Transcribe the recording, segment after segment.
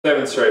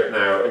Demonstrate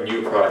now a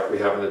new product we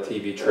have on the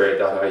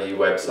tvtrade.ie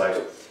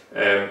website.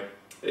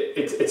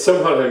 It's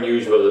somewhat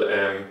unusual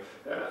and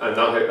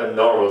not a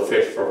normal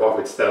fit for what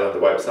we'd sell on the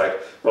website,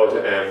 but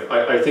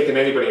I think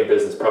anybody in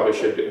business probably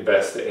should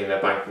invest in a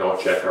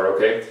banknote checker.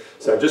 Okay,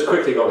 so I'm just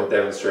quickly going to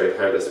demonstrate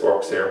how this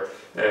works here.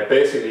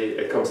 Basically,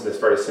 it comes in this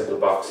very simple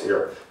box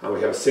here, and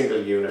we have a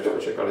single unit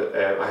which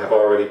I have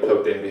already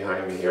plugged in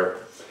behind me here.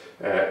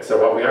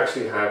 So what we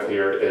actually have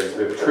here is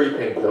we have a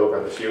 3-pin plug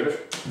on this unit,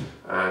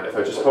 and if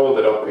I just hold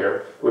it up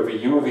here, we have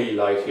a UV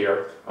light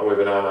here and we have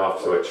an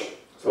on-off switch.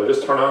 So I'll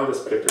just turn on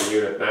this particular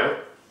unit now,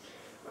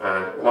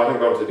 and what I'm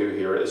going to do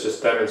here is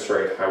just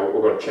demonstrate how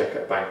we're going to check a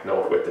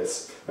banknote with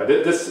this. Now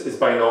this is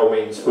by no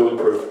means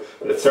foolproof,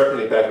 but it's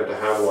certainly better to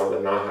have one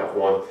than not have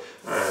one,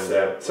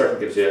 and certainly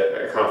gives you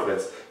a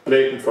confidence.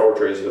 Blatant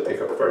forgeries you'll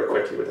pick up very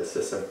quickly with this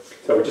system.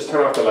 So we just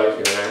turn off the light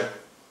here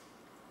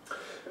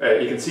now.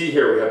 You can see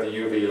here we have the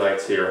UV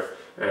lights here.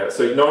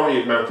 So normally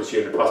you'd mount this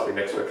unit possibly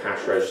next to a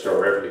cash register or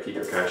wherever you keep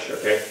your cash,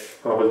 okay?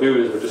 What we'll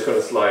do is we're just going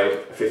to slide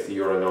a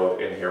 €50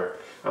 note in here,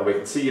 and we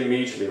can see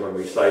immediately when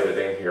we slide it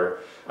in here,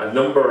 a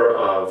number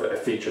of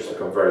features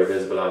become very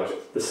visible on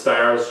it. The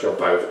stars jump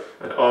out,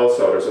 and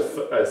also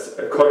there's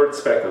a coloured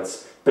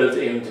speckles built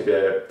into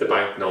the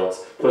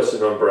banknotes, plus a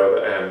number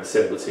of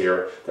symbols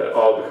here that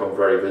all become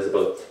very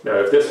visible. Now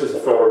if this was a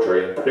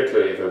forgery, and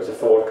particularly if it was a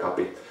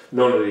photocopy,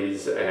 none of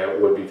these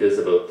would be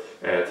visible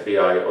to the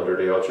eye under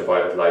the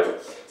ultraviolet light.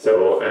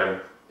 So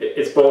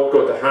it's both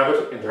good to have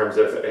it in terms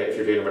of if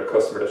you're dealing with a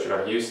customer that you're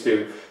not used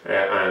to,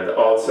 and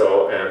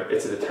also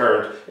it's a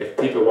deterrent. If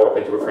people walk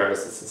into a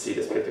premises and see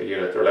this particular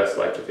unit, they're less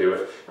likely to do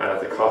it, and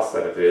at the cost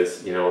that it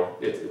is, you know,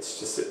 it's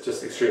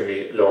just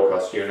extremely low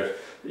cost unit.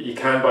 You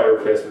can buy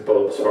replacement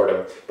bulbs for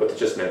them, but they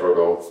just never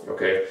go.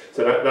 Okay,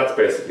 so that's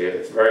basically it.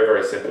 It's a very,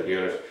 very simple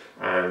unit,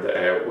 and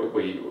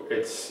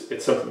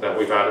it's something that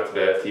we've added to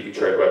the TV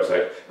Trade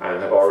website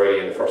and have already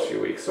in the first few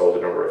weeks sold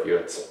a number of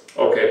units.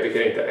 Okay,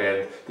 beginning to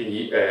end,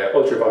 the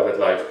ultraviolet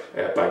light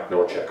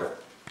banknote checker.